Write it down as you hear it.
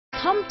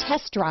Come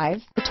test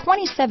drive the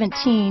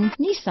 2017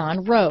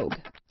 Nissan Rogue.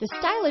 The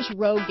stylish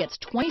Rogue gets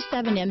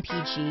 27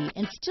 mpg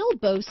and still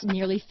boasts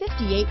nearly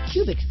 58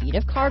 cubic feet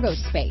of cargo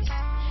space.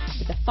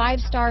 With a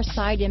 5-star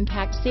side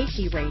impact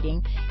safety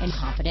rating and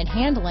confident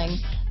handling,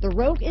 the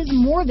Rogue is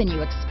more than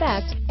you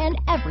expect and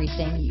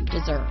everything you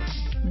deserve.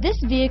 This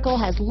vehicle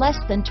has less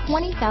than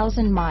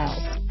 20,000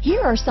 miles.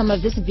 Here are some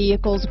of this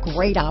vehicle's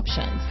great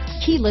options: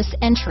 keyless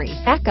entry,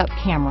 backup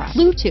camera,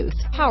 Bluetooth,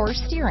 power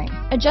steering,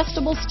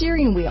 adjustable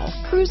steering wheel,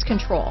 cruise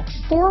control,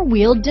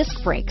 4-wheel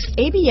disc brakes,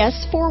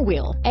 ABS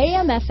 4-wheel,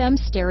 AM/FM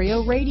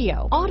stereo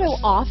radio,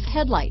 auto-off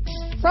headlights,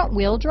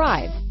 front-wheel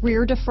drive,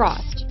 rear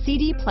defrost,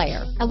 CD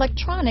player,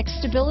 electronic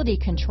stability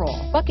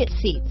control, bucket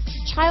seats,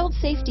 child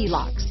safety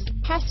locks,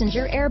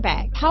 passenger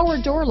airbag,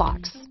 power door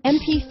locks,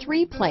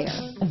 MP3 player.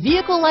 A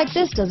vehicle like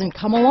this doesn't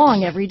come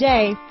along every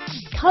day.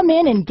 Come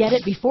in and get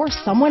it before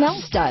someone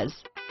else does.